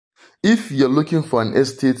If you're looking for an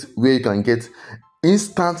estate where you can get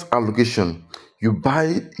instant allocation, you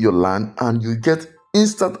buy your land and you get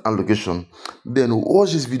instant allocation, then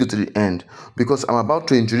watch this video to the end, because I'm about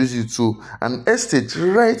to introduce you to an estate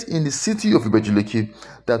right in the city of Ibeju Lekki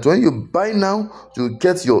that when you buy now, you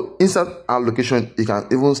get your instant allocation. You can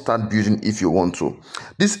even start building if you want to.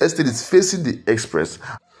 This estate is facing the express,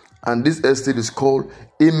 and this estate is called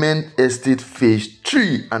Amen Estate Phase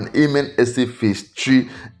 3 and Amen Estate Phase 3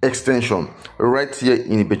 extension right here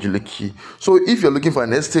in Ibeju Lekki. So if you're looking for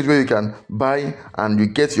an estate where you can buy and you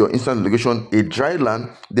get your instant allocation, a dry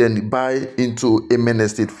land, then buy into Amen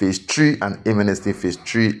Estate Phase 3 and Amen Estate Phase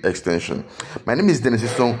 3 extension. My name is Dennis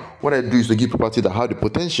Song. What I do is to give property that have the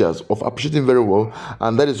potentials of appreciating very well,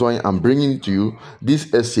 and that is why I'm bringing to you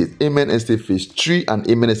this estate, Amen Estate Phase 3 and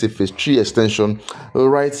Amen Estate Phase 3 extension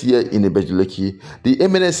right here in Ibeju Lekki.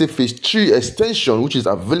 The Amen Estate Phase 3 extension, which is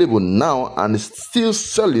available now and is still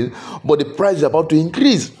selling, but the price is about to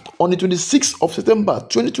increase on the 26th of September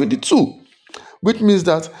 2022. Which means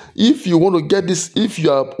that if you want to get this, if you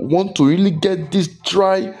want to really get this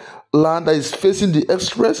dry land that is facing the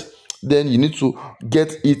express, then you need to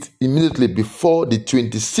get it immediately before the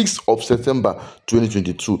 26th of September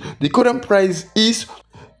 2022. The current price is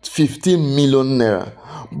 15 million naira.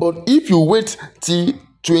 But if you wait till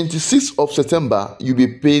 26th of September, you'll be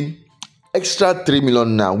paying extra 3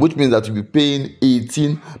 million naira, which means that you'll be paying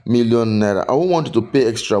 18 million naira. I won't want you to pay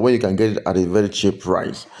extra when you can get it at a very cheap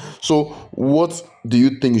price. So what do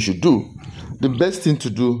you think you should do? The best thing to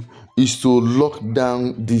do is to lock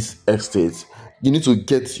down this estate. You need to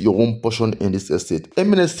get your own portion in this estate.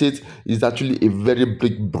 Amen Estate is actually a very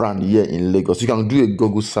big brand here in Lagos. You can do a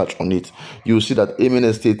Google search on it. You will see that Amen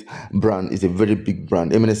Estate brand is a very big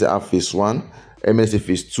brand. Amen Estate have Phase 1, Amen Estate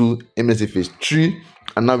Phase 2, Amen Estate Phase 3,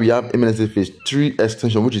 and now we have Amen Estate Phase 3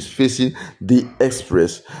 extension, which is facing the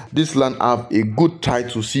express. This land have a good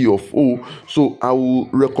title CFO, so I will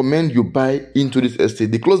recommend you buy into this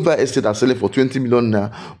estate. The close by estate are selling for 20 million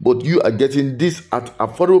naira, but you are getting this at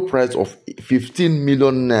affordable price of 15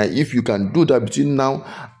 million naira. If you can do that between now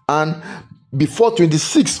and before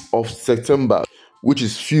 26th of September, which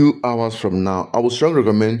is few hours from now, I would strongly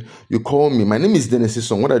recommend you call me. My name is Dennis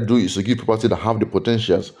Song. What I do is to give property that have the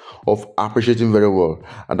potentials of appreciating very well,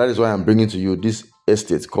 and that is why I'm bringing to you this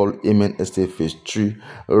estate called Amen Estate Phase 3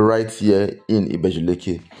 right here in Ibeju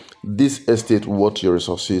Lekki. This estate worth your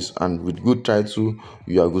resources, and with good title,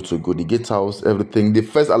 you are good to go. The gatehouse, everything. The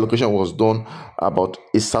first allocation was done about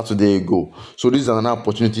a Saturday ago. So this is another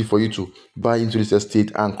opportunity for you to buy into this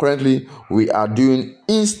estate, and currently we are doing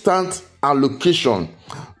instant allocation.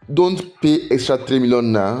 Don't pay extra 3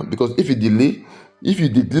 million now, because if you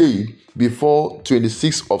delay before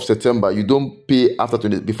 26th of September, you don't pay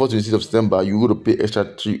before 26th of September, you go to pay extra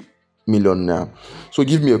 3 million now. So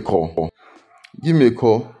give me a call.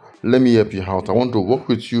 Let me help you out. I want to work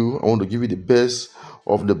with you. I want to give you the best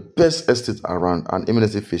of the best estates around, and Amen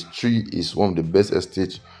Estate Phase 3 is one of the best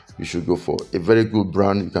estates you should go for. A very good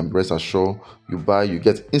brand. You can rest assured. You buy, you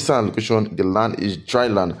get instant allocation. The land is dry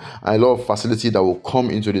land, and a lot of facility that will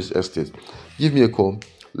come into this estate. Give me a call.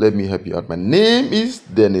 Let me help you out. My name is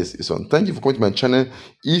Dennis Song. Thank you for coming to my channel.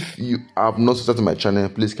 If you have not subscribed to my channel,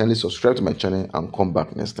 please kindly subscribe to my channel and come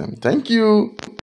back next time. Thank you.